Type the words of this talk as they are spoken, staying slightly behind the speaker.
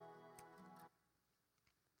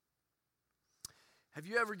Have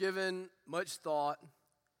you ever given much thought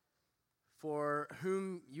for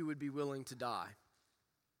whom you would be willing to die?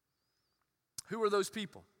 Who are those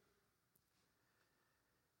people?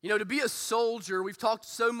 You know, to be a soldier, we've talked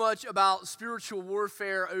so much about spiritual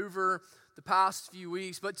warfare over the past few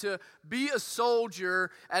weeks, but to be a soldier,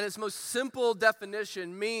 at its most simple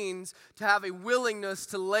definition, means to have a willingness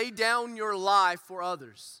to lay down your life for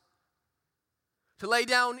others. To lay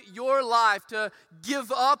down your life, to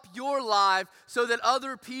give up your life so that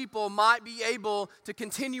other people might be able to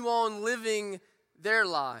continue on living their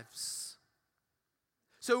lives.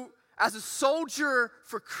 So, as a soldier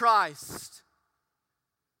for Christ,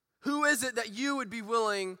 who is it that you would be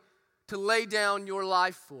willing to lay down your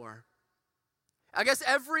life for? I guess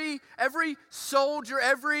every soldier,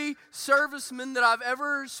 every serviceman that I've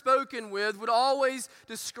ever spoken with would always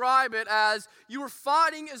describe it as you were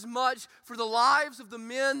fighting as much for the lives of the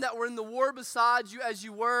men that were in the war beside you as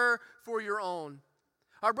you were for your own.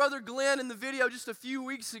 Our brother Glenn in the video just a few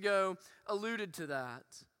weeks ago alluded to that.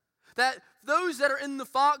 That those that are in the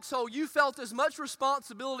foxhole, you felt as much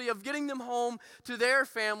responsibility of getting them home to their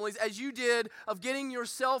families as you did of getting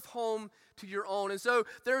yourself home to your own. And so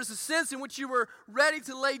there's a sense in which you were ready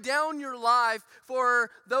to lay down your life for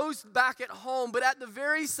those back at home. But at the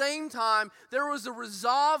very same time, there was a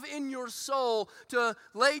resolve in your soul to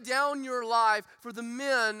lay down your life for the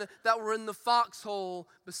men that were in the foxhole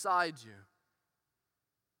beside you.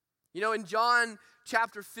 You know, in John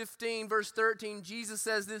chapter 15, verse 13, Jesus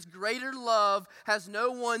says this, "Greater love has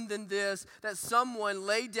no one than this, that someone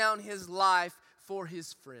lay down his life for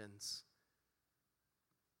his friends."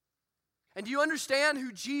 And do you understand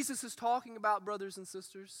who Jesus is talking about, brothers and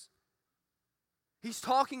sisters? He's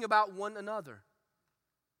talking about one another.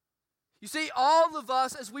 You see, all of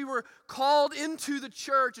us, as we were called into the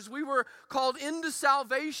church, as we were called into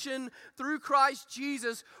salvation through Christ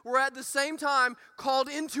Jesus, were at the same time called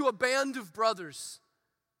into a band of brothers.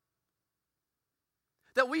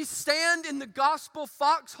 That we stand in the gospel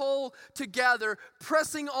foxhole together,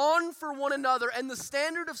 pressing on for one another, and the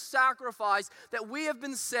standard of sacrifice that we have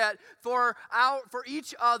been set for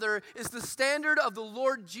each other is the standard of the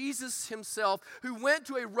Lord Jesus himself, who went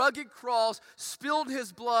to a rugged cross, spilled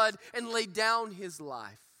his blood, and laid down his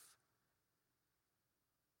life.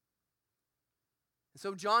 And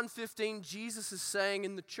so John 15, Jesus is saying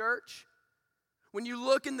in the church, when you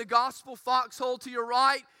look in the gospel foxhole to your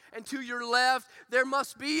right and to your left, there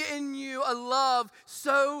must be in you a love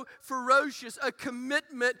so ferocious, a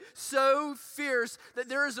commitment so fierce that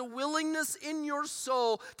there is a willingness in your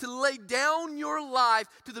soul to lay down your life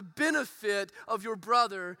to the benefit of your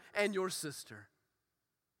brother and your sister.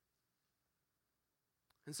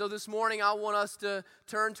 And so this morning I want us to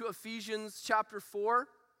turn to Ephesians chapter 4.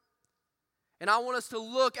 And I want us to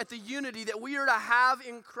look at the unity that we are to have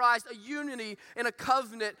in Christ, a unity and a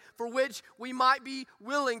covenant for which we might be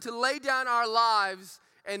willing to lay down our lives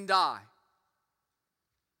and die.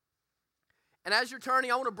 And as you're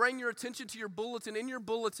turning, I want to bring your attention to your bulletin. In your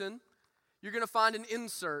bulletin, you're going to find an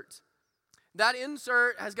insert. That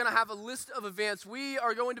insert is going to have a list of events. We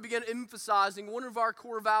are going to begin emphasizing one of our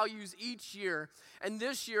core values each year. And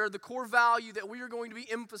this year, the core value that we are going to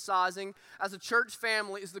be emphasizing as a church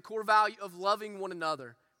family is the core value of loving one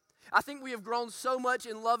another. I think we have grown so much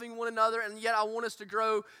in loving one another, and yet I want us to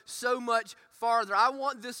grow so much farther. I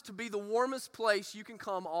want this to be the warmest place you can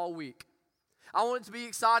come all week. I want it to be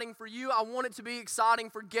exciting for you. I want it to be exciting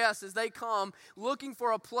for guests as they come looking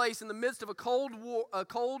for a place in the midst of a cold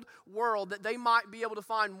world that they might be able to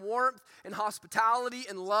find warmth and hospitality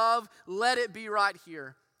and love. Let it be right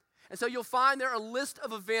here. And so you'll find there are a list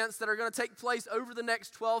of events that are going to take place over the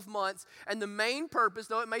next 12 months. And the main purpose,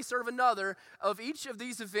 though it may serve another, of each of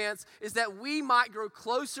these events is that we might grow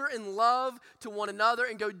closer in love to one another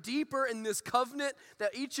and go deeper in this covenant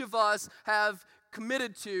that each of us have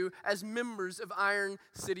committed to as members of Iron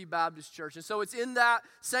City Baptist Church. And so it's in that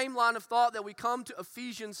same line of thought that we come to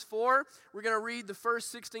Ephesians 4. We're going to read the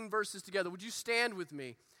first 16 verses together. Would you stand with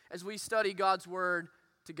me as we study God's word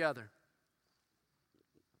together?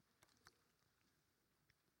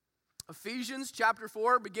 Ephesians chapter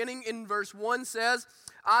 4, beginning in verse 1 says,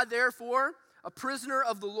 "I therefore, a prisoner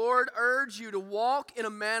of the Lord, urge you to walk in a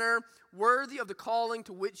manner worthy of the calling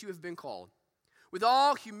to which you have been called, with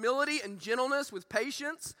all humility and gentleness, with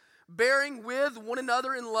patience, bearing with one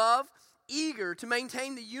another in love, eager to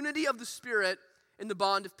maintain the unity of the Spirit in the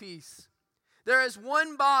bond of peace. There is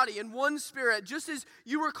one body and one Spirit, just as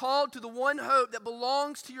you were called to the one hope that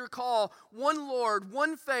belongs to your call, one Lord,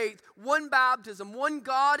 one faith, one baptism, one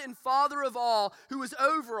God and Father of all, who is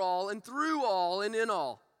over all and through all and in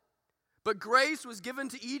all. But grace was given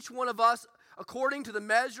to each one of us according to the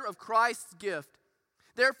measure of Christ's gift.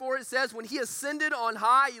 Therefore it says, when he ascended on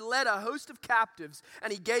high, he led a host of captives,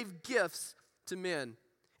 and he gave gifts to men.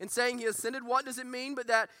 In saying he ascended, what does it mean? But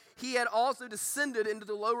that he had also descended into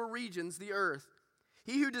the lower regions, the earth.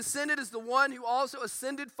 He who descended is the one who also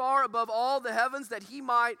ascended far above all the heavens, that he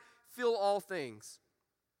might fill all things.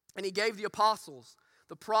 And he gave the apostles,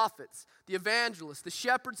 the prophets, the evangelists, the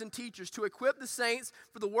shepherds and teachers to equip the saints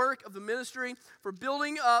for the work of the ministry, for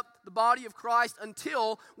building up the body of Christ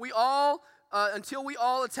until we all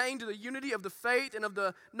attain to the unity of the faith and of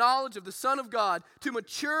the knowledge of the Son of God, to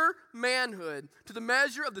mature manhood, to the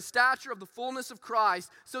measure of the stature of the fullness of Christ,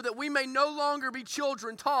 so that we may no longer be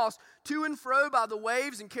children tossed to and fro by the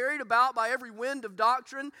waves and carried about by every wind of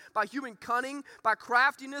doctrine, by human cunning, by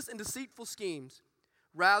craftiness and deceitful schemes.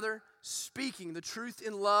 Rather, speaking the truth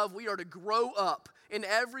in love, we are to grow up in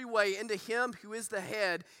every way into him who is the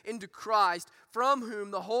head, into Christ, from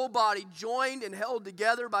whom the whole body, joined and held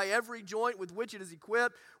together by every joint with which it is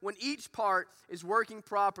equipped, when each part is working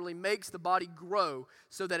properly, makes the body grow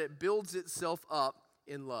so that it builds itself up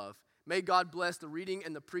in love. May God bless the reading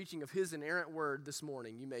and the preaching of his inerrant word this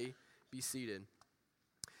morning. You may be seated.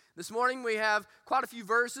 This morning we have quite a few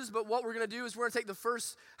verses, but what we're going to do is we're going to take the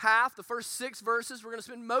first half, the first 6 verses. We're going to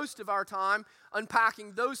spend most of our time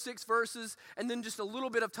unpacking those 6 verses, and then just a little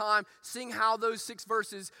bit of time seeing how those 6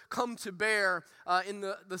 verses come to bear in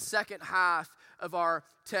the second half of our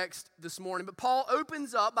text this morning. But Paul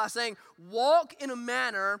opens up by saying, walk in a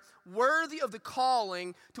manner worthy of the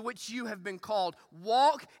calling to which you have been called.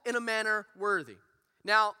 Walk in a manner worthy.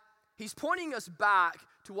 Now, he's pointing us back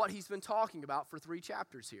to what he's been talking about for 3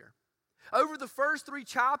 chapters here. Over the first 3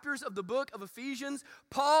 chapters of the book of Ephesians,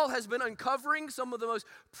 Paul has been uncovering some of the most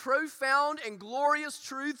profound and glorious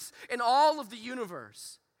truths in all of the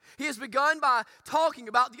universe. He has begun by talking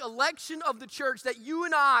about the election of the church, that you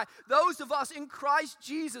and I, those of us in Christ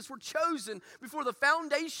Jesus, were chosen before the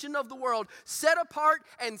foundation of the world, set apart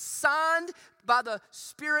and signed by the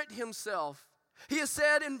Spirit himself. He has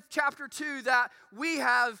said in chapter 2 that we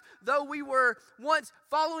have, though we were once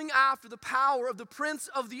following after the power of the prince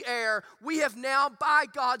of the air, we have now, by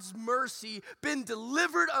God's mercy, been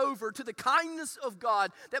delivered over to the kindness of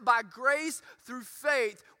God, that by grace through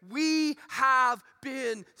faith, we have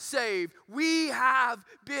been saved. We have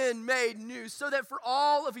been made new, so that for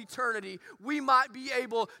all of eternity, we might be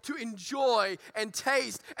able to enjoy and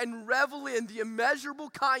taste and revel in the immeasurable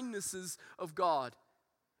kindnesses of God.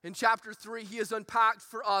 In chapter 3, he has unpacked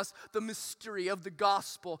for us the mystery of the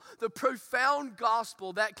gospel, the profound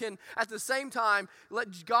gospel that can, at the same time,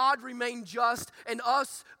 let God remain just and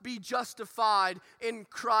us be justified in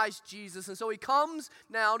Christ Jesus. And so he comes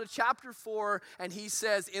now to chapter 4, and he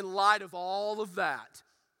says, in light of all of that,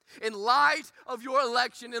 in light of your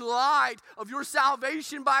election, in light of your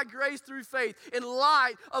salvation by grace through faith, in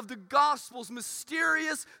light of the gospel's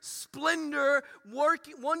mysterious splendor,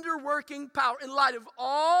 wonder-working power, in light of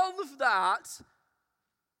all of that,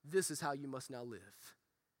 this is how you must now live.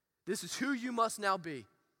 This is who you must now be.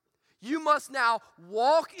 You must now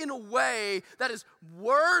walk in a way that is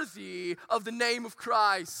worthy of the name of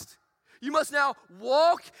Christ. You must now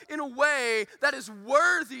walk in a way that is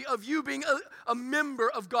worthy of you being a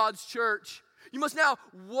member of God's church. You must now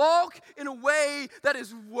walk in a way that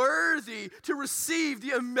is worthy to receive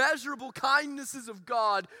the immeasurable kindnesses of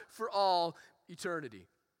God for all eternity.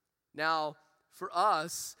 Now, for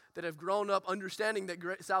us that have grown up understanding that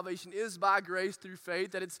salvation is by grace through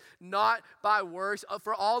faith, that it's not by works,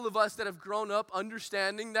 for all of us that have grown up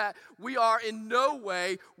understanding that we are in no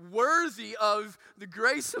way worthy of the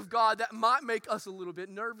grace of God, that might make us a little bit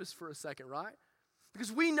nervous for a second, right?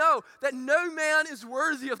 Because we know that no man is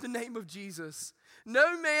worthy of the name of Jesus.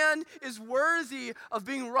 No man is worthy of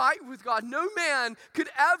being right with God. No man could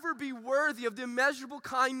ever be worthy of the immeasurable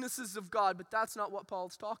kindnesses of God, but that's not what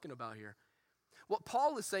Paul's talking about here. What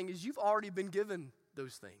Paul is saying is you've already been given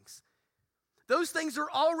those things. Those things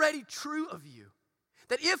are already true of you.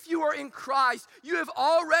 That if you are in Christ, you have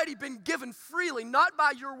already been given freely, not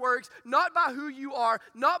by your works, not by who you are,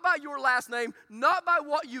 not by your last name, not by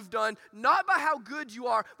what you've done, not by how good you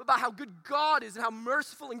are, but by how good God is and how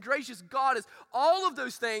merciful and gracious God is. All of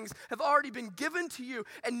those things have already been given to you.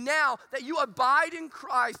 And now that you abide in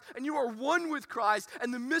Christ and you are one with Christ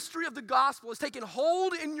and the mystery of the gospel has taken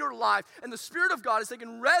hold in your life and the Spirit of God has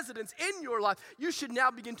taken residence in your life, you should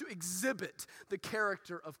now begin to exhibit the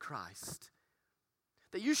character of Christ.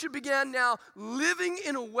 That you should begin now living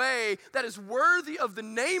in a way that is worthy of the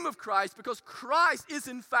name of Christ, because Christ is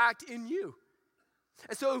in fact in you.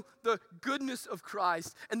 And so the goodness of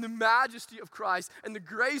Christ and the majesty of Christ and the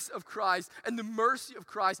grace of Christ and the mercy of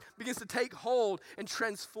Christ begins to take hold and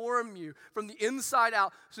transform you from the inside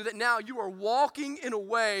out, so that now you are walking in a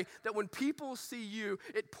way that when people see you,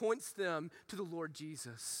 it points them to the Lord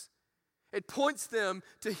Jesus. It points them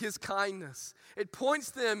to his kindness. It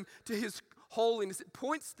points them to his holiness. It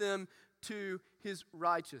points them to his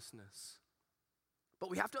righteousness. But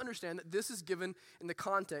we have to understand that this is given in the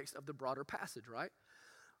context of the broader passage, right?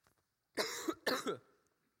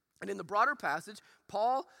 And in the broader passage,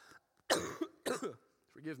 Paul,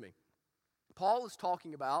 forgive me, Paul is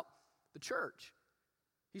talking about the church.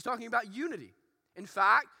 He's talking about unity. In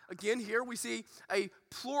fact, again, here we see a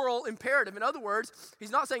plural imperative. In other words,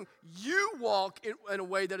 he's not saying you walk in a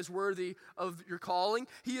way that is worthy of your calling.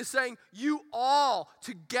 He is saying you all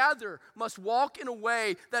together must walk in a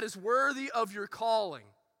way that is worthy of your calling.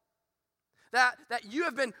 That you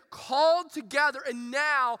have been called together, and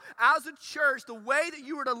now, as a church, the way that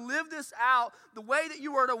you are to live this out, the way that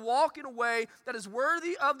you are to walk in a way that is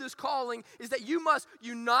worthy of this calling, is that you must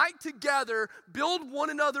unite together, build one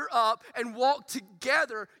another up, and walk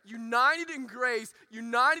together, united in grace,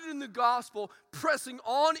 united in the gospel, pressing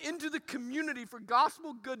on into the community for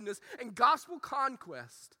gospel goodness and gospel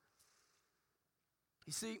conquest.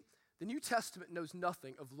 You see, the New Testament knows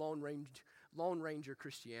nothing of Lone Ranger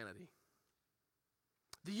Christianity.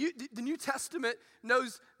 The New Testament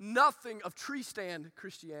knows nothing of tree stand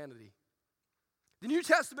Christianity. The New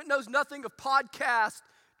Testament knows nothing of podcast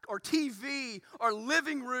or TV or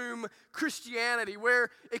living room Christianity,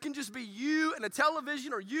 where it can just be you and a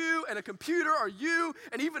television, or you and a computer, or you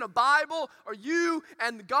and even a Bible, or you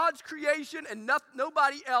and God's creation and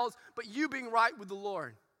nobody else but you being right with the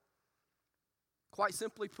Lord. Quite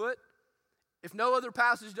simply put, if no other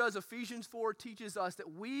passage does, Ephesians 4 teaches us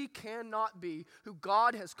that we cannot be who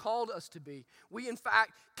God has called us to be. We, in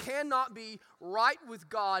fact, cannot be right with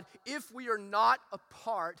God if we are not a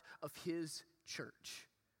part of his church.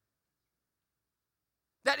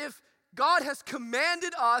 That if God has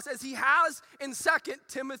commanded us, as he has in 2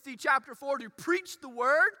 Timothy chapter 4, to preach the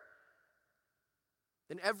word,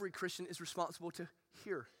 then every Christian is responsible to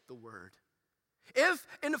hear the word. If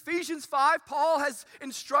in Ephesians 5, Paul has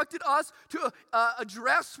instructed us to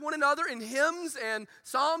address one another in hymns and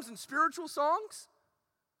psalms and spiritual songs,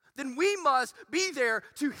 then we must be there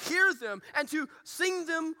to hear them and to sing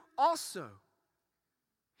them also.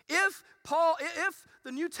 If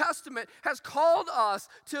the New Testament has called us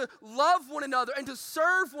to love one another and to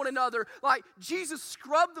serve one another like Jesus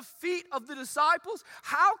scrubbed the feet of the disciples,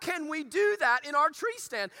 how can we do that in our tree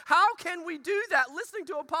stand? How can we do that listening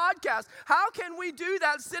to a podcast? How can we do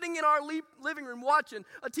that sitting in our living room watching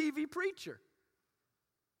a TV preacher?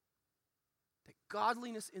 That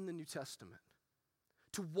godliness in the New Testament,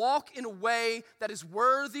 to walk in a way that is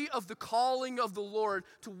worthy of the calling of the Lord,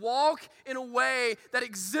 to walk in a way that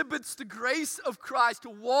exhibits the grace of Christ, to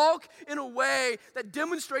walk in a way that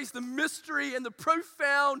demonstrates the mystery and the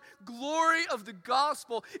profound glory of the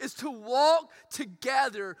gospel, is to walk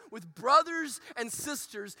together with brothers and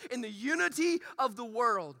sisters in the unity of the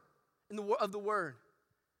world, of the word.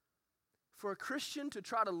 For a Christian to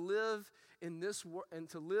try to live in this and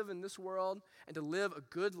to live in this world and to live a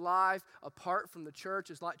good life apart from the church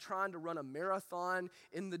is like trying to run a marathon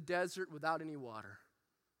in the desert without any water.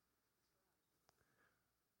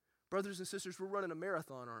 Brothers and sisters, we're running a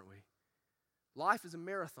marathon, aren't we? Life is a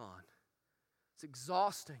marathon. It's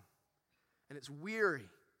exhausting and it's weary.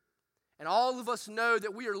 And all of us know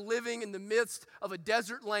that we are living in the midst of a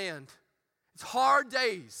desert land. It's hard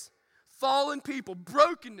days, fallen people,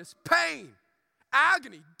 brokenness, pain,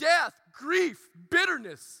 agony, death, grief,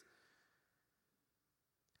 bitterness.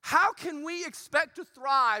 How can we expect to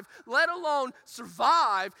thrive, let alone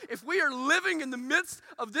survive, if we are living in the midst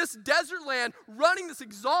of this desert land, running this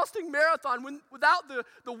exhausting marathon without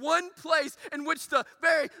the one place in which the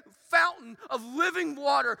very fountain of living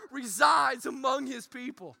water resides among his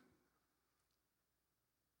people?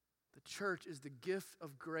 The church is the gift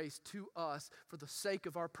of grace to us for the sake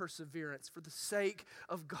of our perseverance, for the sake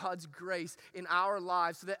of God's grace in our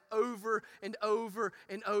lives, so that over and over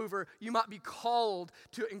and over you might be called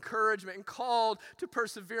to encouragement and called to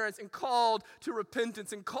perseverance and called to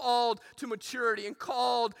repentance and called to maturity and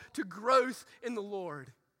called to growth in the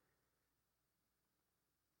Lord.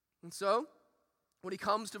 And so, when he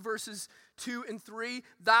comes to verses 2 and 3,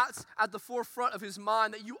 that's at the forefront of his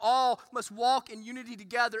mind, that you all must walk in unity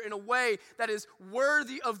together in a way that is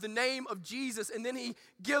worthy of the name of Jesus. And then he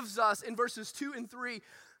gives us in verses 2 and 3,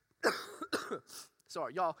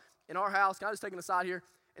 sorry, y'all, in our house, can I just take an aside here?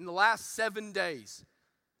 In the last 7 days,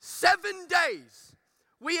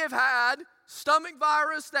 We have had stomach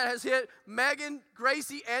virus that has hit Megan,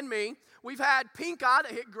 Gracie, and me. We've had pink eye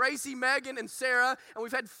that hit Gracie, Megan, and Sarah. And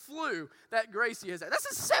we've had flu that Gracie has had.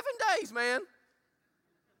 That's 7 days, man.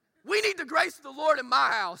 We need the grace of the Lord in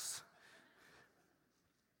my house.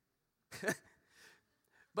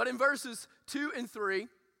 But in verses 2 and 3,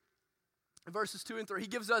 he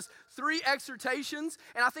gives us 3 exhortations.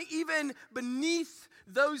 And I think even beneath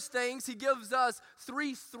those things, he gives us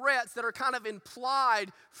 3 threats that are kind of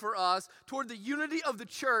implied for us toward the unity of the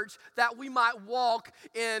church, that we might walk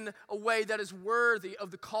in a way that is worthy of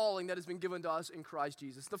the calling that has been given to us in Christ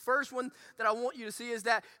Jesus. The first one that I want you to see is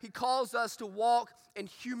that he calls us to walk in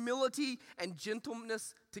humility and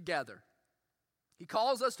gentleness together. He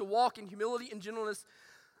calls us to walk in humility and gentleness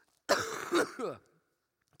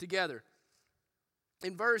together.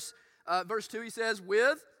 In verse 2, he says,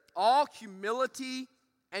 with all humility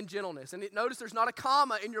and gentleness. And notice there's not a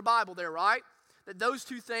comma in your Bible there, right? That those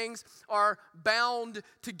 2 things are bound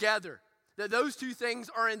together. That those 2 things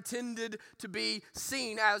are intended to be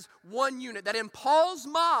seen as one unit. That in Paul's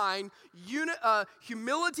mind,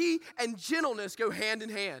 humility and gentleness go hand in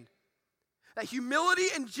hand. That humility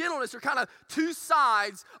and gentleness are kind of 2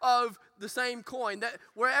 sides of the same coin. That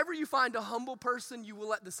wherever you find a humble person, you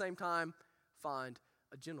will at the same time find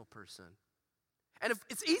a gentle person. And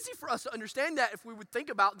it's easy for us to understand that if we would think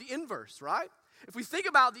about the inverse, right? If we think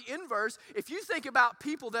about the inverse, if you think about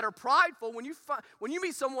people that are prideful, when you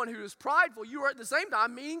meet someone who is prideful, you are at the same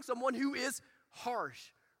time meeting someone who is harsh,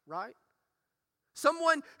 right?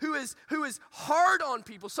 Someone who is hard on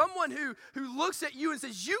people, someone who looks at you and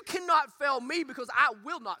says, you cannot fail me because I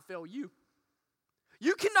will not fail you.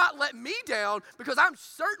 You cannot let me down because I'm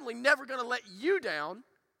certainly never going to let you down.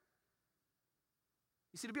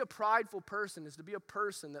 You see, to be a prideful person is to be a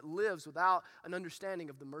person that lives without an understanding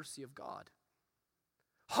of the mercy of God.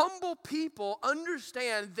 Humble people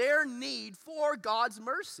understand their need for God's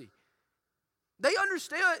mercy. They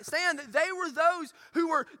understand that they were those who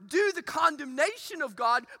were due the condemnation of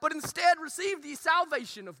God, but instead received the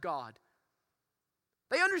salvation of God.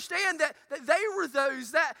 They understand that they were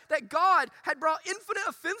those that God had brought infinite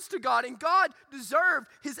offense to God, and God deserved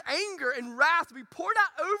his anger and wrath to be poured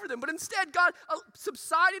out over them. But instead, God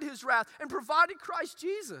subsided his wrath and provided Christ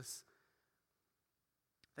Jesus.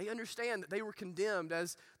 They understand that they were condemned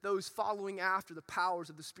as those following after the powers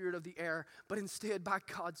of the spirit of the air, but instead by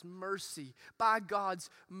God's mercy, by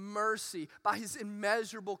his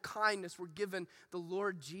immeasurable kindness, were given the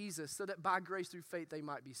Lord Jesus, so that by grace through faith they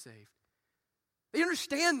might be saved. They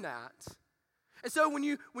understand that. And so when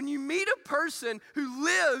you meet a person who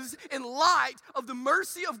lives in light of the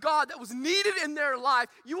mercy of God that was needed in their life,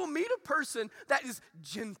 you will meet a person that is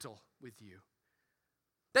gentle with you.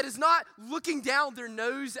 That is not looking down their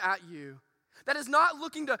nose at you. That is not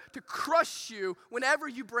looking to crush you whenever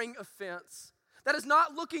you bring offense. That is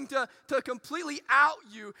not looking to completely out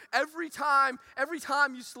you every time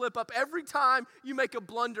you slip up, every time you make a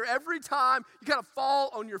blunder, every time you kind of fall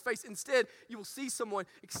on your face. Instead, you will see someone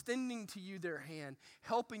extending to you their hand,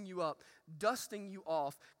 helping you up, dusting you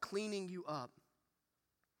off, cleaning you up.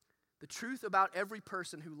 The truth about every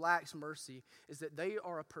person who lacks mercy is that they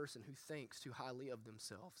are a person who thinks too highly of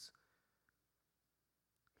themselves.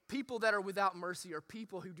 People that are without mercy are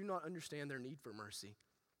people who do not understand their need for mercy.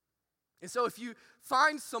 And so if you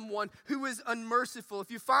find someone who is unmerciful,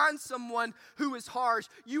 if you find someone who is harsh,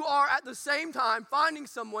 you are at the same time finding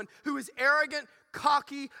someone who is arrogant,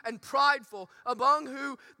 cocky, and prideful, among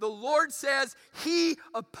who the Lord says he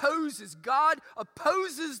opposes. God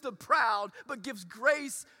opposes the proud, but gives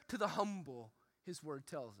grace to the humble, his word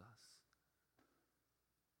tells us.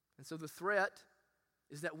 And so the threat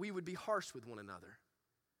is that we would be harsh with one another.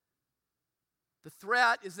 The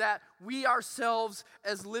threat is that we ourselves,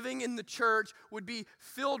 as living in the church, would be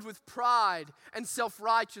filled with pride and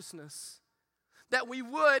self-righteousness. That we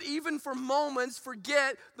would, even for moments,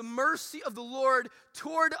 forget the mercy of the Lord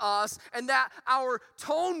toward us, and that our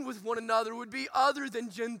tone with one another would be other than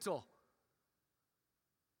gentle.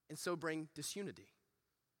 And so bring disunity.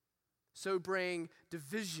 So bring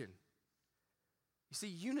division. You see,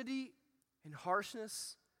 unity and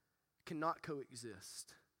harshness cannot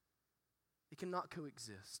coexist. It cannot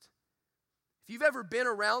coexist. If you've ever been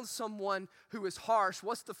around someone who is harsh,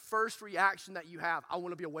 what's the first reaction that you have? I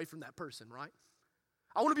want to be away from that person, right?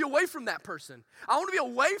 I want to be away from that person. I want to be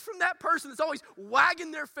away from that person that's always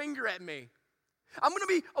wagging their finger at me. I'm going to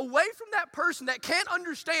be away from that person that can't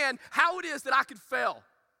understand how it is that I could fail.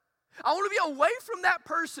 I want to be away from that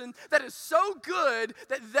person that is so good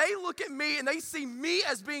that they look at me and they see me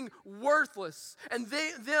as being worthless and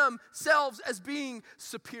themselves as being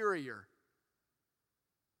superior.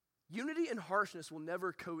 Unity and harshness will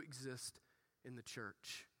never coexist in the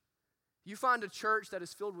church. You find a church that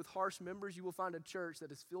is filled with harsh members, you will find a church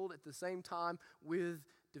that is filled at the same time with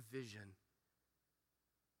division.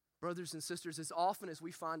 Brothers and sisters, as often as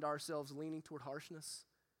we find ourselves leaning toward harshness,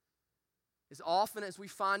 as often as we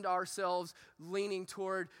find ourselves leaning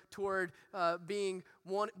toward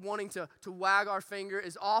wanting to wag our finger,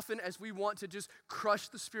 as often as we want to just crush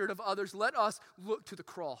the spirit of others, let us look to the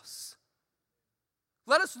cross.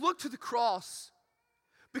 Let us look to the cross.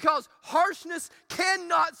 Because harshness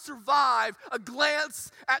cannot survive a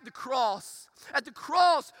glance at the cross. At the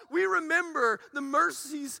cross, we remember the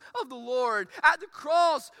mercies of the Lord. At the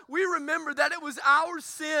cross, we remember that it was our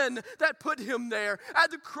sin that put him there.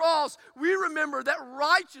 At the cross, we remember that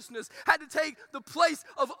righteousness had to take the place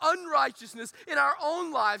of unrighteousness in our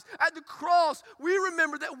own lives. At the cross, we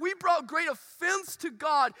remember that we brought great offense to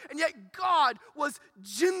God, and yet God was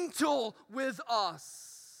gentle with us.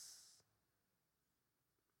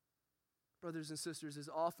 Brothers and sisters, as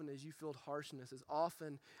often as you feel harshness, as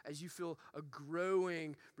often as you feel a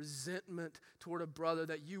growing resentment toward a brother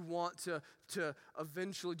that you want to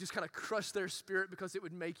eventually just kind of crush their spirit because it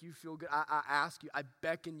would make you feel good, I ask you, I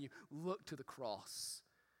beckon you, look to the cross.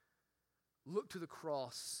 Look to the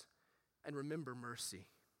cross and remember mercy.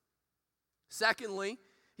 Secondly,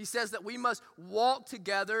 he says that we must walk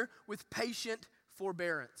together with patient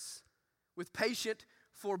forbearance. With patient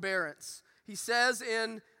forbearance. He says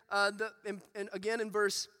and again in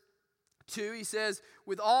verse 2, he says,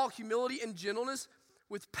 with all humility and gentleness,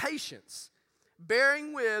 with patience,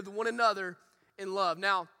 bearing with one another in love.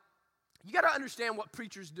 Now, you got to understand what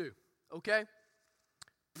preachers do, okay?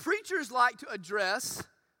 Preachers like to address,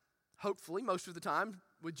 hopefully most of the time,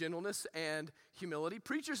 with gentleness and humility,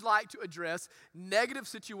 preachers like to address negative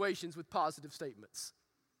situations with positive statements,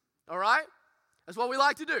 all right? That's what we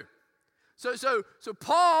like to do. So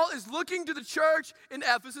Paul is looking to the church in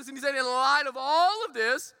Ephesus, and he's saying, in light of all of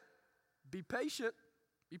this, be patient,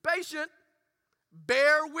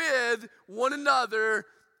 bear with one another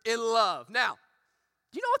in love. Now,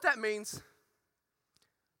 do you know what that means?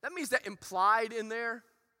 That means that implied in there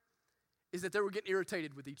is that they were getting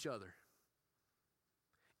irritated with each other.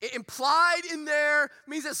 Implied in there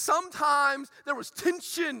means that sometimes there was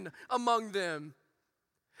tension among them.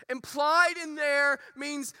 Implied in there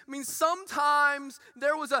means sometimes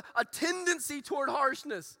there was a tendency toward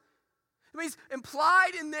harshness. It means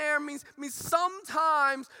implied in there means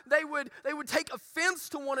sometimes they would take offense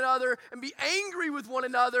to one another and be angry with one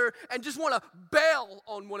another and just want to bail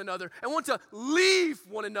on one another and want to leave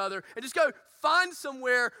one another and just go find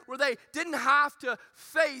somewhere where they didn't have to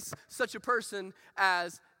face such a person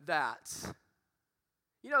as that.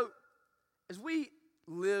 You know, as we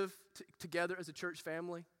live together as a church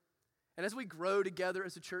family, and as we grow together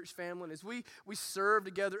as a church family, and as we serve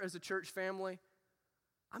together as a church family,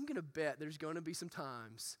 I'm going to bet there's going to be some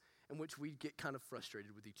times in which we get kind of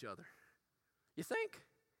frustrated with each other. You think?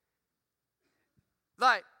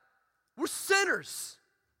 Like, we're sinners,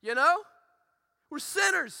 you know? We're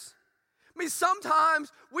sinners. I mean,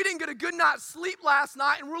 sometimes we didn't get a good night's sleep last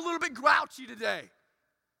night and we're a little bit grouchy today.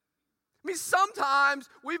 I mean, sometimes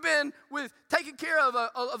we've been taking care of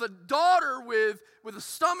a daughter with a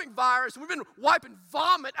stomach virus, and we've been wiping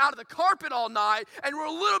vomit out of the carpet all night, and we're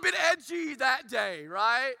a little bit edgy that day,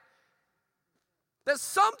 right? That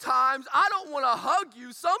sometimes I don't want to hug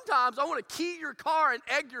you. Sometimes I want to key your car and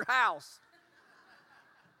egg your house.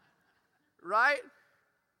 Right?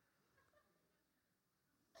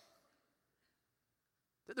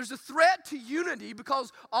 There's a threat to unity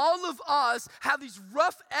because all of us have these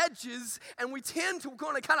rough edges and we tend to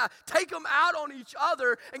kind of take them out on each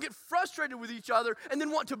other and get frustrated with each other and then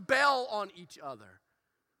want to bail on each other.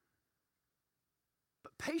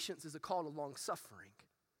 But patience is a call to long suffering.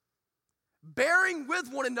 Bearing with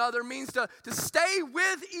one another means to stay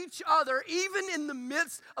with each other even in the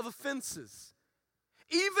midst of offenses,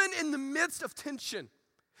 even in the midst of tension.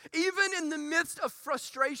 Even in the midst of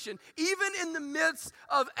frustration, even in the midst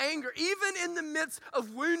of anger, even in the midst of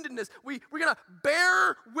woundedness, we're going to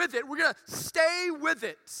bear with it. We're going to stay with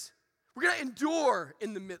it. We're going to endure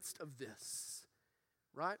in the midst of this,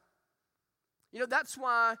 right? You know, that's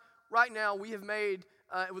why right now we have made,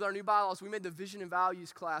 with our new bylaws, we made the Vision and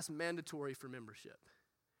Values class mandatory for membership.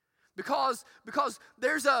 Because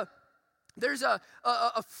there's a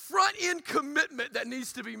front-end commitment that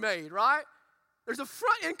needs to be made, right? There's a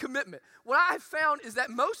front-end commitment. What I have found is that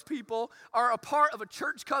most people are a part of a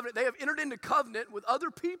church covenant. They have entered into covenant with other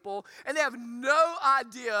people, and they have no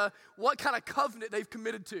idea what kind of covenant they've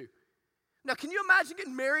committed to. Now, can you imagine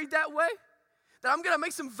getting married that way? that I'm going to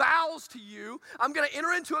make some vows to you. I'm going to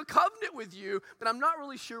enter into a covenant with you, but I'm not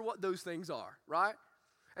really sure what those things are, right?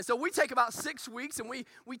 And so we take about 6 weeks and we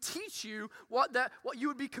teach you what you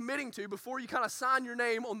would be committing to before you kind of sign your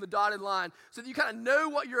name on the dotted line so that you kind of know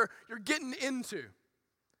what you're getting into.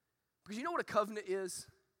 Because you know what a covenant is?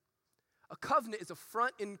 A covenant is a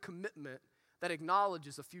front-end commitment that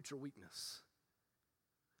acknowledges a future weakness.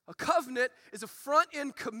 A covenant is a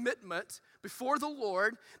front-end commitment before the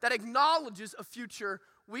Lord that acknowledges a future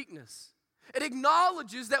weakness. It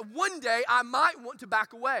acknowledges that one day I might want to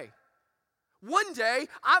back away. One day,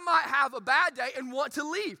 I might have a bad day and want to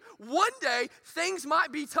leave. One day, things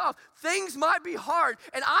might be tough. Things might be hard.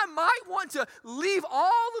 And I might want to leave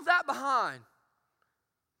all of that behind.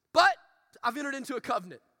 But I've entered into a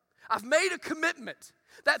covenant. I've made a commitment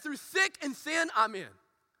that through thick and thin, I'm in.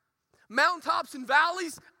 Mountaintops and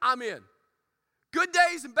valleys, I'm in. Good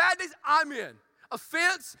days and bad days, I'm in.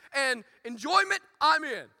 Offense and enjoyment, I'm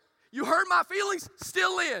in. You hurt my feelings,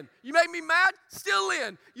 still in. You made me mad, still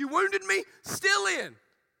in. You wounded me, still in.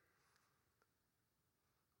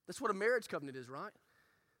 That's what a marriage covenant is, right?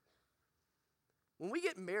 When we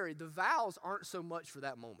get married, the vows aren't so much for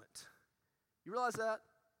that moment. You realize that?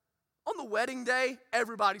 On the wedding day,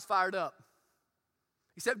 everybody's fired up.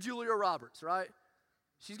 Except Julia Roberts, right?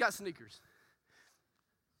 She's got sneakers.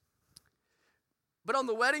 But on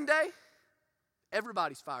the wedding day,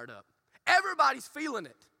 everybody's fired up. Everybody's feeling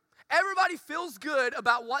it. Everybody feels good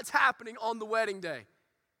about what's happening on the wedding day.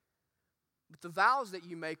 But the vows that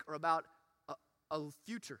you make are about a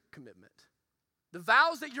future commitment. The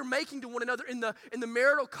vows that you're making to one another in the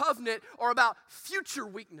marital covenant are about future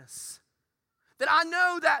weakness. That I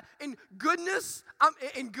know that in goodness, I'm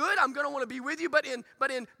going to want to be with you, but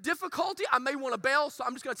in difficulty, I may want to bail, so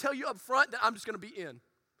I'm just going to tell you up front that I'm just going to be in.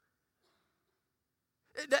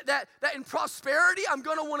 That in prosperity, I'm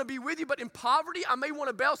going to want to be with you, but in poverty, I may want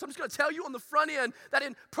to bail. So I'm just going to tell you on the front end that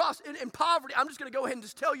in poverty, I'm just going to go ahead and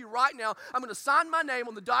just tell you right now, I'm going to sign my name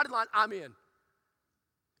on the dotted line, I'm in.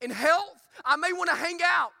 In health, I may want to hang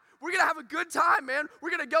out. We're going to have a good time, man.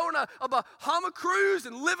 We're going to go on a Bahama cruise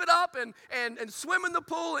and live it up and swim in the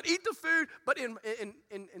pool and eat the food. But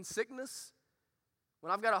in sickness,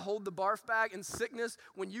 when I've got to hold the barf bag, in sickness,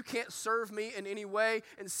 when you can't serve me in any way,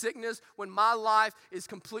 in sickness, when my life is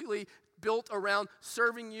completely built around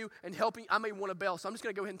serving you and helping, I may want to bail. So I'm just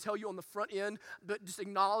going to go ahead and tell you on the front end, but just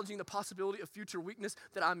acknowledging the possibility of future weakness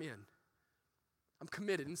that I'm in. I'm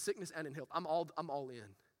committed in sickness and in health. I'm all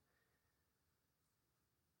in.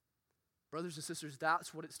 Brothers and sisters,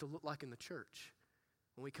 that's what it's to look like in the church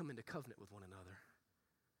when we come into covenant with one another.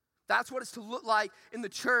 That's what it's to look like in the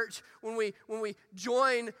church when we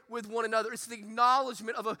join with one another. It's the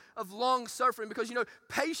acknowledgement of long suffering, because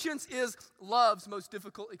patience is love's most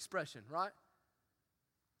difficult expression, right?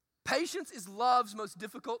 Patience is love's most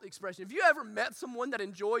difficult expression. Have you ever met someone that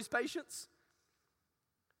enjoys patience?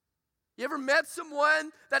 You ever met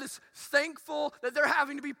someone that is thankful that they're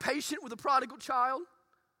having to be patient with a prodigal child?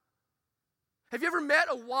 Have you ever met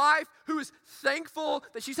a wife who is thankful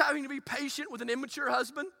that she's having to be patient with an immature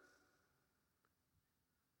husband?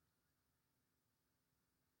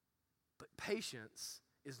 But patience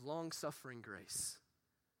is long-suffering grace.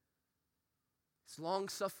 It's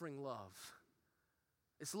long-suffering love.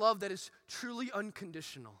 It's love that is truly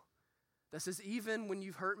unconditional. That says, even when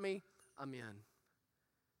you've hurt me, I'm in.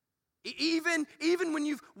 Even when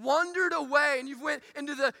you've wandered away and you've went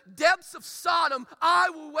into the depths of Sodom, I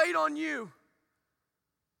will wait on you.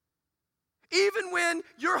 Even when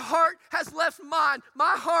your heart has left mine,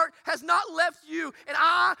 my heart has not left you, and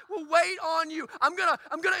I will wait on you. I'm gonna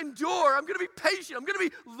endure. I'm gonna be patient. I'm gonna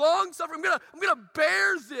be long suffering. I'm gonna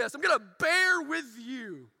bear this. I'm gonna bear with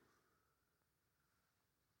you.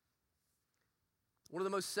 One of the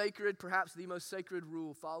most sacred, perhaps the most sacred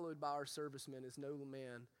rule followed by our servicemen is no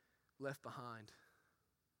man left behind.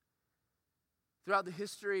 Throughout the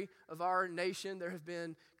history of our nation, there have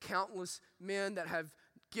been countless men that have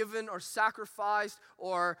given or sacrificed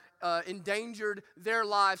or endangered their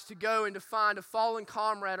lives to go and to find a fallen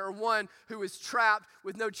comrade or one who is trapped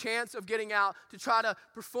with no chance of getting out, to try to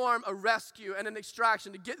perform a rescue and an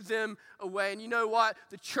extraction to get them away. And you know what?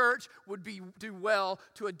 The church would do well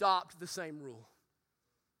to adopt the same rule.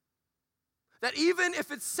 That even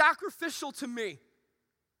if it's sacrificial to me,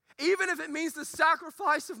 even if it means the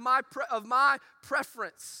sacrifice of my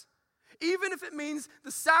preference, even if it means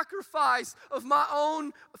the sacrifice of my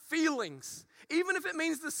own feelings, even if it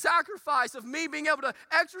means the sacrifice of me being able to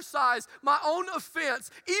exercise my own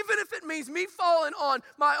offense, even if it means me falling on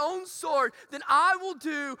my own sword, then I will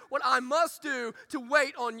do what I must do to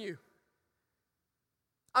wait on you.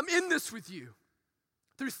 I'm in this with you.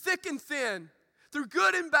 Through thick and thin, through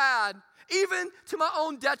good and bad, even to my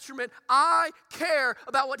own detriment. I care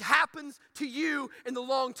about what happens to you in the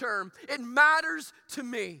long term. It matters to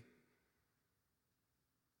me.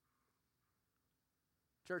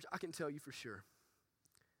 Church, I can tell you for sure,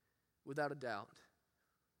 without a doubt,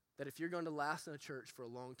 that if you're going to last in a church for a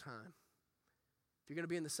long time, if you're going to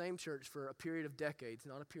be in the same church for a period of decades,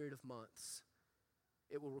 not a period of months,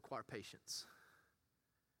 it will require patience.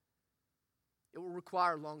 It will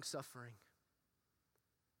require long suffering.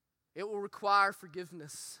 It will require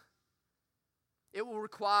forgiveness. It will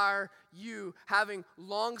require you having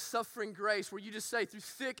long suffering grace where you just say through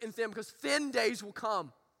thick and thin, because thin days will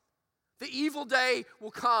come. The evil day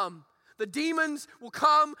will come. The demons will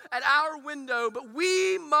come at our window, but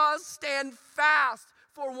we must stand fast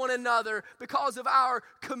for one another because of our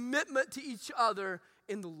commitment to each other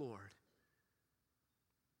in the Lord.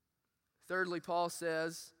 Thirdly, Paul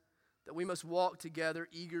says that we must walk together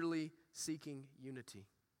eagerly seeking unity.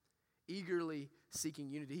 Eagerly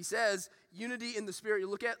seeking unity. He says unity in the Spirit. You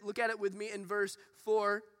look at it with me in verse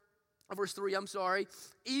 3,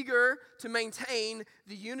 eager to maintain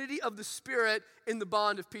the unity of the Spirit in the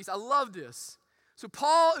bond of peace. I love this. So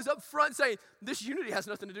Paul is up front saying, this unity has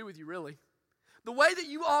nothing to do with you, really. The way that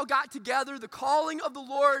you all got together, the calling of the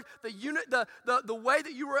Lord, the way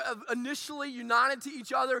that you were initially united to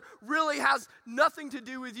each other really has nothing to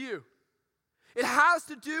do with you. It has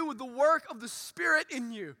to do with the work of the Spirit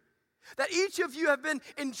in you. That each of you have been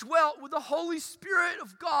indwelt with the Holy Spirit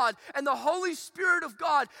of God, and the Holy Spirit of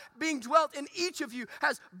God being dwelt in each of you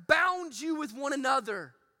has bound you with one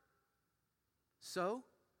another. So,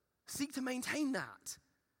 seek to maintain that.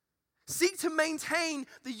 Seek to maintain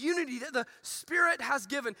the unity that the Spirit has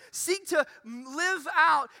given. Seek to live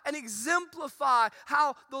out and exemplify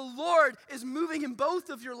how the Lord is moving in both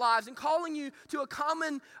of your lives and calling you to a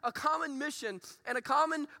common mission and a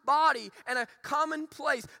common body and a common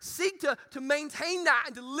place. Seek to maintain that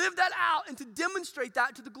and to live that out and to demonstrate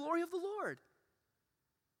that to the glory of the Lord.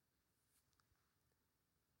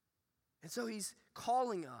 And so he's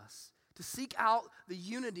calling us to seek out the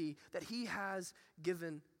unity that he has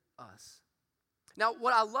given us. Now,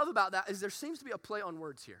 what I love about that is there seems to be a play on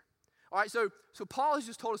words here. All right, so Paul has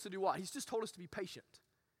just told us to do what? He's just told us to be patient,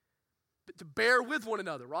 but to bear with one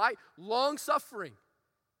another, right? Long suffering.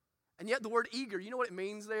 And yet the word eager, you know what it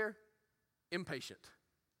means there? Impatient.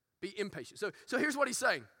 Be impatient. So here's what he's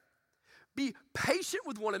saying. Be patient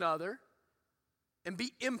with one another and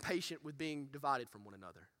be impatient with being divided from one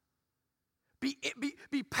another.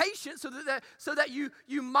 Be patient so that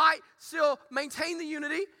you might still maintain the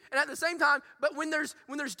unity, and at the same time, but when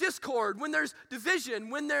there's discord, when there's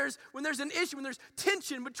division, when there's an issue, when there's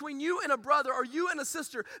tension between you and a brother or you and a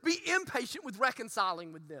sister, be impatient with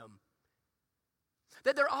reconciling with them.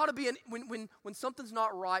 That there ought to be when something's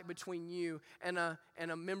not right between you and a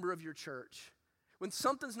member of your church. When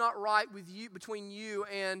something's not right with you, between you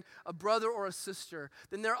and a brother or a sister,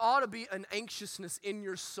 then there ought to be an anxiousness in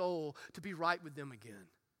your soul to be right with them again.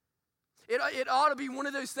 It ought to be one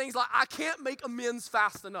of those things like, I can't make amends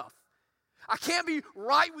fast enough. I can't be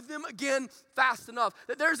right with them again fast enough.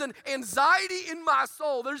 That there's an anxiety in my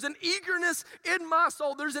soul. There's an eagerness in my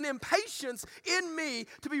soul. There's an impatience in me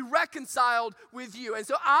to be reconciled with you. And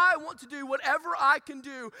so I want to do whatever I can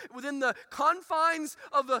do within the confines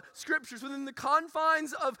of the Scriptures, within the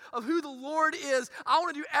confines of who the Lord is. I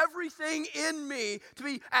want to do everything in me to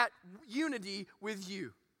be at unity with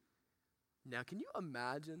you. Now, can you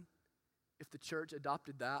imagine if the church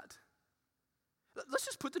adopted that? Let's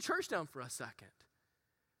just put the church down for a second.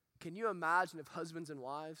 Can you imagine if husbands and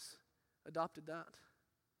wives adopted that?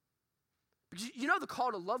 Because you know the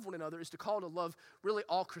call to love one another is the call to love really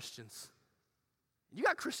all Christians. You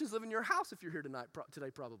got Christians living in your house if you're here today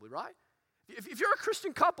probably, right? If you're a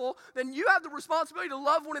Christian couple, then you have the responsibility to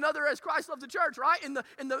love one another as Christ loved the church, right? In the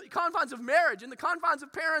confines of marriage, in the confines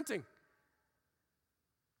of parenting.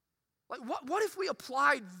 Like what if we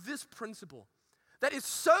applied this principle? That it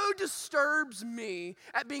so disturbs me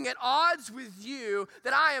at being at odds with you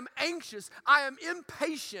that I am anxious, I am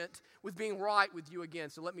impatient with being right with you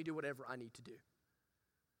again. So let me do whatever I need to do.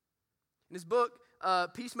 In his book,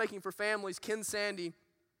 Peacemaking for Families, Ken Sande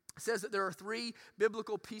says that there are 3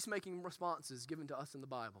 biblical peacemaking responses given to us in the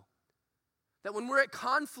Bible. That when we're at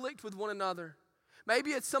conflict with one another,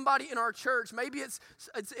 maybe it's somebody in our church. Maybe it's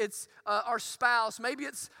our spouse. Maybe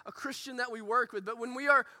it's a Christian that we work with. But when we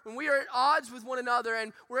are at odds with one another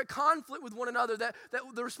and we're at conflict with one another, that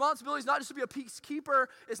the responsibility is not just to be a peacekeeper.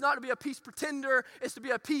 It's not to be a peace pretender. It's to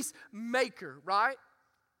be a peacemaker, right?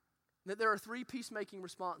 That there are 3 peacemaking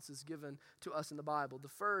responses given to us in the Bible. The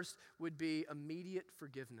first would be immediate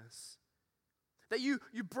forgiveness. that you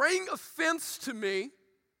bring offense to me,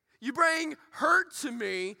 you bring hurt to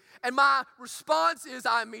me, and my response is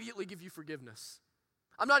I immediately give you forgiveness.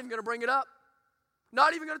 I'm not even going to bring it up.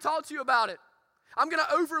 Not even going to talk to you about it. I'm going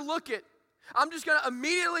to overlook it. I'm just going to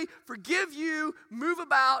immediately forgive you, move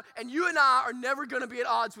about, and you and I are never going to be at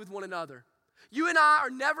odds with one another. You and I are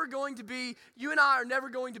never going to be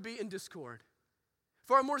in discord.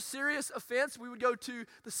 For a more serious offense, we would go to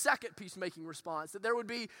the second peacemaking response, that there would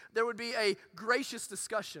be a gracious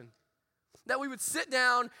discussion. That we would sit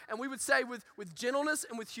down and we would say with gentleness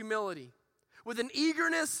and with humility, with an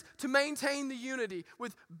eagerness to maintain the unity,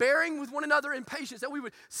 with bearing with one another in patience, that we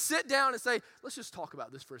would sit down and say, let's just talk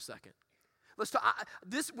about this for a second. Let's talk.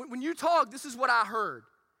 When you talk, this is what I heard.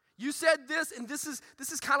 You said this, and this is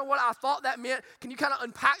kind of what I thought that meant. Can you kind of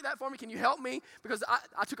unpack that for me? Can you help me? Because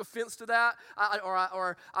I took offense to that,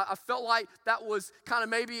 I felt like that was kind of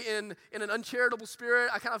maybe in an uncharitable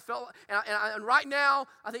spirit. I kind of felt, and right now,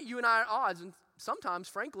 I think you and I are at odds. And sometimes,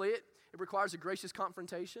 frankly, it requires a gracious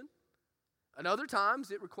confrontation. And other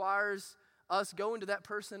times, it requires us going to that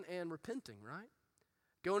person and repenting, right?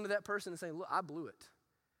 Going to that person and saying, look, I blew it.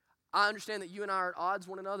 I understand that you and I are at odds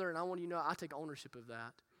one another, and I want you to know I take ownership of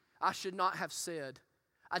that. I should not have said.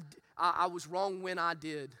 I was wrong when I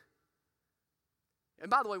did. And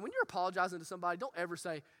by the way, when you're apologizing to somebody, don't ever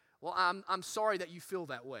say, well, I'm sorry that you feel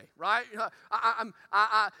that way, right?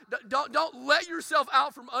 Don't let yourself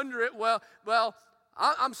out from under it. Well,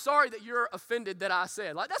 I'm sorry that you're offended that I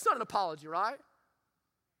said. Like, that's not an apology, right?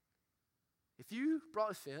 If you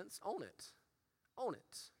brought offense, own it. Own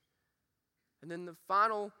it. And then the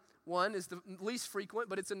final one is the least frequent,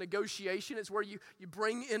 but it's a negotiation. It's where you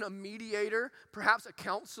bring in a mediator, perhaps a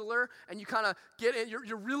counselor, and you kind of get in.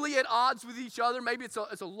 You're really at odds with each other. Maybe it's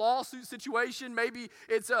a lawsuit situation. Maybe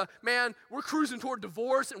it's we're cruising toward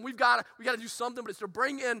divorce, and we got to do something. But it's to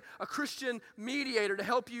bring in a Christian mediator to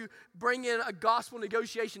help you bring in a gospel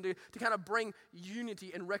negotiation to kind of bring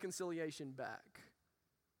unity and reconciliation back.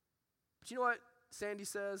 But you know what Sandy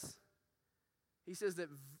says? He says that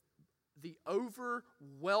the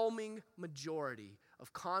overwhelming majority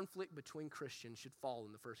of conflict between Christians should fall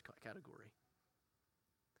in the first category.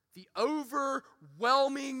 The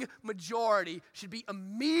overwhelming majority should be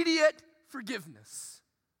immediate forgiveness.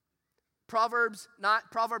 Proverb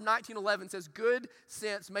 19:11 says, good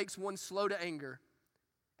sense makes one slow to anger,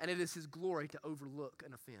 and it is his glory to overlook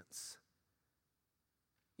an offense.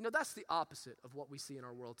 You know, that's the opposite of what we see in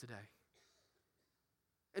our world today.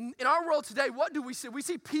 In our world today, what do we see? We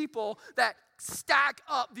see people that stack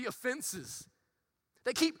up the offenses.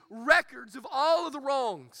 They keep records of all of the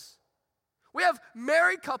wrongs. We have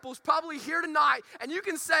married couples probably here tonight, and you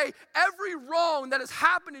can say every wrong that has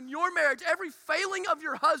happened in your marriage, every failing of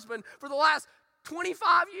your husband for the last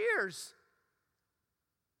 25 years.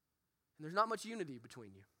 And there's not much unity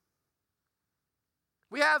between you.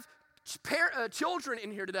 We have children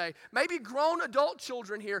in here today, maybe grown adult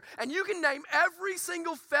children here, and you can name every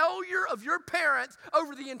single failure of your parents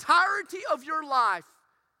over the entirety of your life.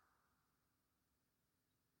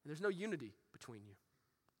 And there's no unity between you.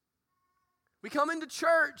 We come into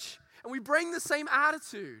church and we bring the same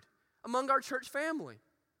attitude among our church family.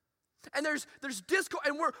 And there's discord,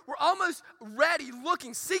 and we're almost ready,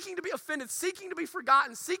 looking, seeking to be offended, seeking to be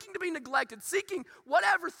forgotten, seeking to be neglected, seeking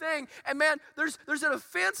whatever thing. And man, there's an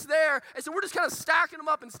offense there, and so we're just kind of stacking them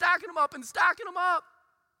up and stacking them up and stacking them up.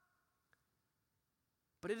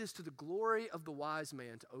 But it is to the glory of the wise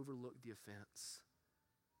man to overlook the offense.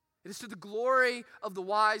 It is to the glory of the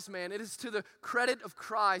wise man. It is to the credit of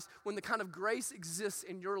Christ when the kind of grace exists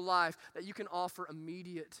in your life that you can offer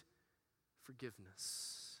immediate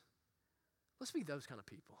forgiveness. Let's be those kind of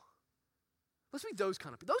people. Let's be those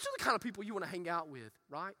kind of people. Those are the kind of people you want to hang out with,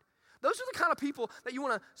 right? Those are the kind of people that you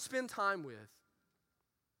want to spend time with.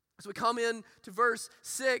 As we come in to verse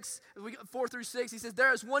 6, 4 through 6, he says,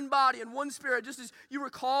 there is one body and one spirit, just as you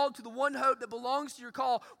were called to the one hope that belongs to your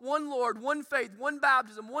call, one Lord, one faith, one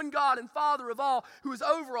baptism, one God and Father of all, who is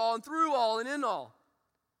over all and through all and in all.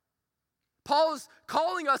 Paul is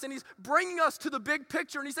calling us and he's bringing us to the big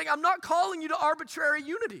picture, and he's saying, I'm not calling you to arbitrary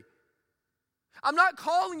unity. I'm not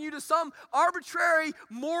calling you to some arbitrary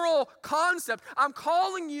moral concept. I'm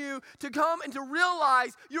calling you to come and to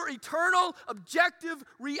realize your eternal objective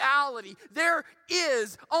reality. There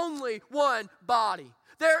is only one body.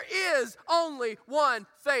 There is only one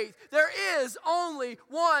faith. There is only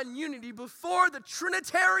one unity before the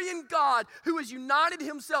Trinitarian God who has united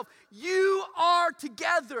himself. You are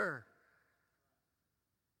together.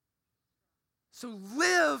 So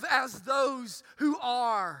live as those who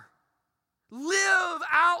are. Live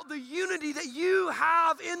out the unity that you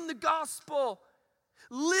have in the gospel.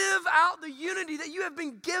 Live out the unity that you have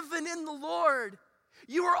been given in the Lord.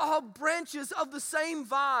 You are all branches of the same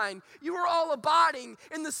vine. You are all abiding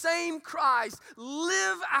in the same Christ.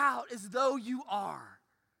 Live out as though you are.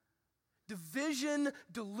 Division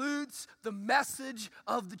dilutes the message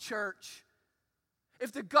of the church.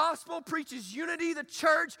 If the gospel preaches unity, the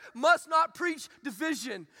church must not preach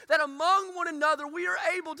division. That among one another we are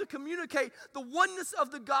able to communicate the oneness of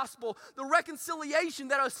the gospel, the reconciliation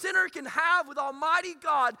that a sinner can have with Almighty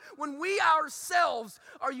God when we ourselves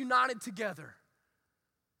are united together.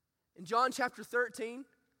 In John chapter 13,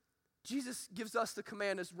 Jesus gives us the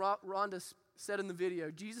command, as Rhonda said in the video,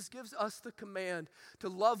 Jesus gives us the command to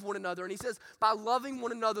love one another. And he says, by loving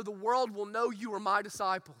one another, the world will know you are my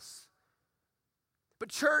disciples. But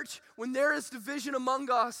church, when there is division among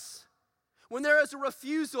us, when there is a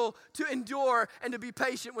refusal to endure and to be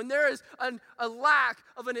patient, when there is a lack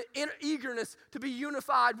of an eagerness to be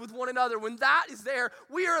unified with one another, when that is there,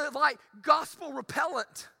 we are like gospel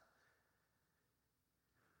repellent.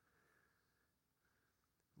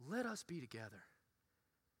 Let us be together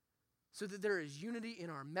so that there is unity in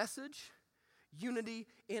our message, unity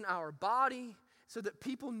in our body, so that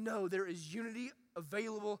people know there is unity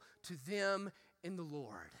available to them in the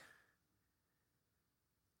Lord.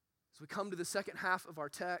 As we come to the second half of our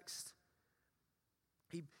text,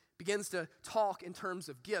 he begins to talk in terms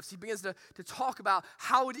of gifts. He begins to talk about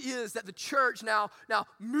how it is that the church now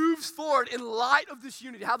moves forward in light of this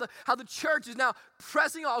unity, how the church is now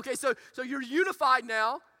pressing on. Okay, so you're unified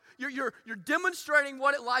now. You're demonstrating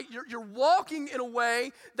what it like. You're walking in a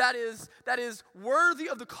way that is worthy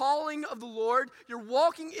of the calling of the Lord. You're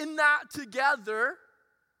walking in that together.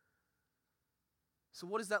 So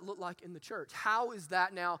what does that look like in the church? How is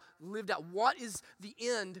that now lived out? What is the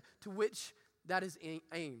end to which that is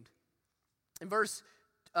aimed? In verse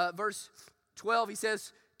 12, he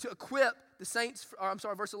says, to equip the saints,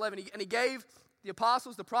 verse 11, and he gave the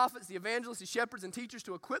apostles, the prophets, the evangelists, the shepherds, and teachers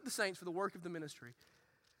to equip the saints for the work of the ministry,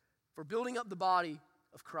 for building up the body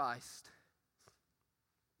of Christ.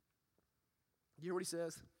 You hear what he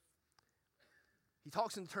says? He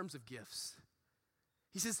talks in terms of gifts.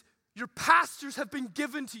 He says, your pastors have been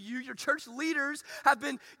given to you, your church leaders have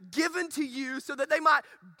been given to you so that they might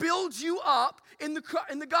build you up in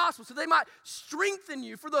the gospel, so they might strengthen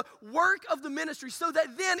you for the work of the ministry, so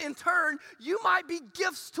that then in turn you might be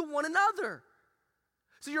gifts to one another.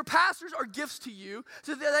 So your pastors are gifts to you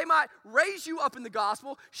so that they might raise you up in the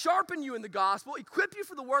gospel, sharpen you in the gospel, equip you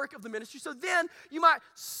for the work of the ministry, so then you might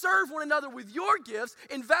serve one another with your gifts,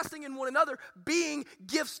 investing in one another, being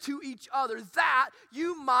gifts to each other, that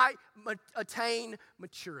you might attain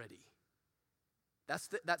maturity. That's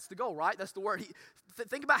the goal, right? That's the word.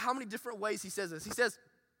 Think about how many different ways he says this. He says,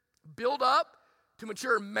 build up to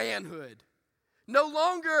mature manhood. No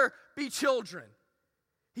longer be children.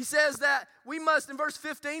 He says that we must, in verse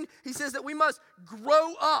 15, he says that we must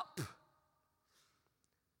grow up.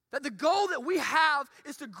 That the goal that we have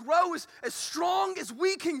is to grow as strong as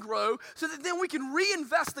we can grow, so that then we can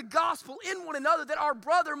reinvest the gospel in one another, that our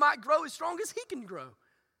brother might grow as strong as he can grow.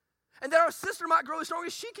 And that our sister might grow as strong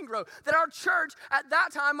as she can grow. That our church at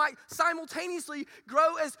that time might simultaneously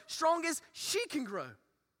grow as strong as she can grow.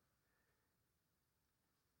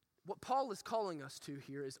 What Paul is calling us to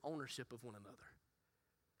here is ownership of one another.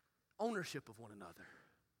 Ownership of one another.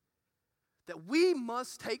 That we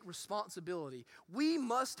must take responsibility. We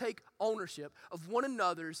must take ownership of one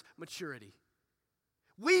another's maturity.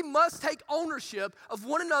 We must take ownership of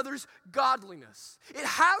one another's godliness. It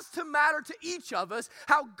has to matter to each of us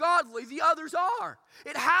how godly the others are.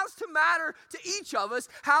 It has to matter to each of us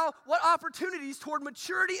what opportunities toward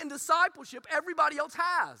maturity and discipleship everybody else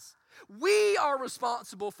has. We are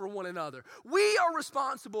responsible for one another. We are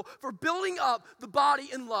responsible for building up the body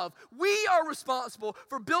in love. We are responsible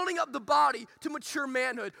for building up the body to mature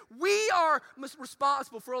manhood. We are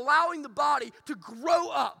responsible for allowing the body to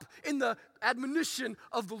grow up in the admonition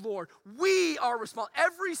of the Lord. We are responsible,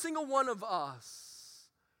 every single one of us.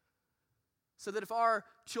 So that if our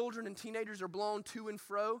children and teenagers are blown to and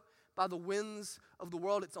fro by the winds of the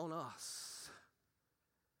world, it's on us.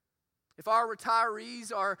 If our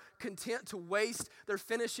retirees are content to waste their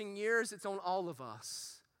finishing years, it's on all of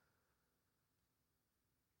us.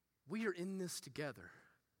 We are in this together.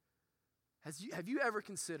 Have you ever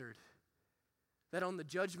considered that on the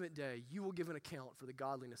judgment day, you will give an account for the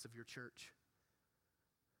godliness of your church?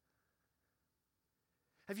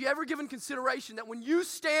 Have you ever given consideration that when you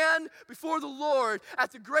stand before the Lord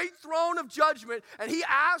at the great throne of judgment and He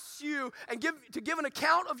asks you to give an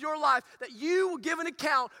account of your life, that you will give an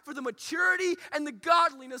account for the maturity and the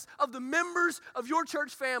godliness of the members of your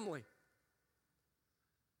church family?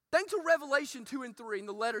 Think to Revelation 2 and 3 in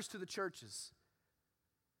the letters to the churches.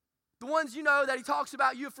 The ones you know that he talks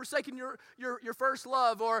about, you have forsaken your first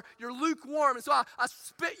love, or you're lukewarm, and so I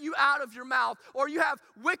spit you out of your mouth. Or you have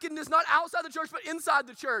wickedness not outside the church, but inside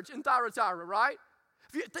the church, in Thyatira, right?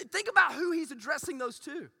 If you think about who he's addressing those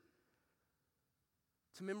to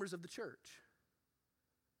members of the church.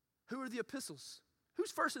 Who are the epistles?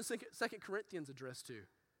 Who's 1st and 2nd Corinthians addressed to?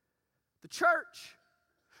 The church.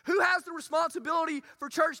 Who has the responsibility for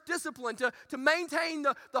church discipline to maintain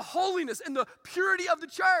the holiness and the purity of the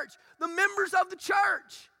church? The members of the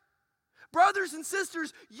church. Brothers and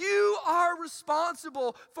sisters, you are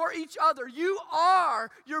responsible for each other. You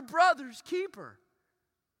are your brother's keeper.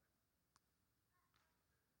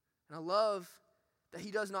 And I love that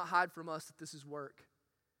he does not hide from us that this is work.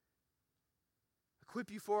 Equip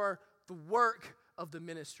you for the work of the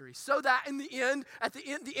ministry, so that in the end,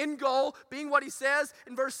 the end goal being what he says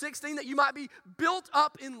in verse 16, that you might be built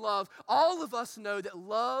up in love. All of us know that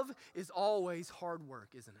love is always hard work,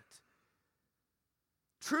 isn't it?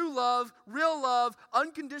 True love, real love,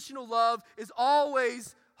 unconditional love is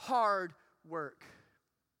always hard work.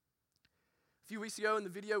 A few weeks ago in the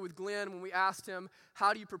video with Glenn, when we asked him,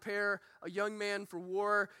 how do you prepare a young man for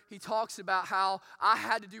war? He talks about how I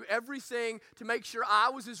had to do everything to make sure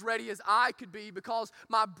I was as ready as I could be because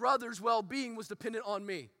my brother's well-being was dependent on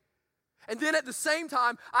me. And then at the same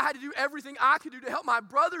time, I had to do everything I could do to help my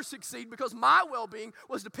brother succeed because my well-being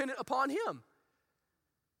was dependent upon him.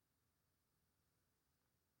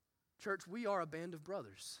 Church, we are a band of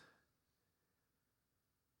brothers.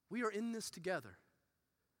 We are in this together.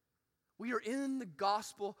 We are in the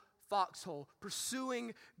gospel foxhole,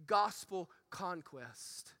 pursuing gospel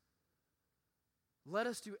conquest. Let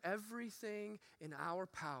us do everything in our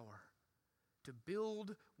power to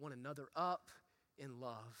build one another up in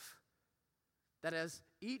love. That as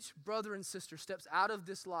each brother and sister steps out of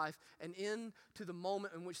this life and into the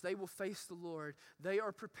moment in which they will face the Lord, they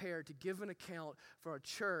are prepared to give an account for a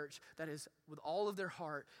church that is, with all of their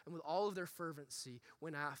heart and with all of their fervency,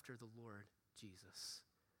 went after the Lord Jesus.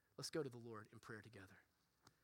 Let's go to the Lord in prayer together.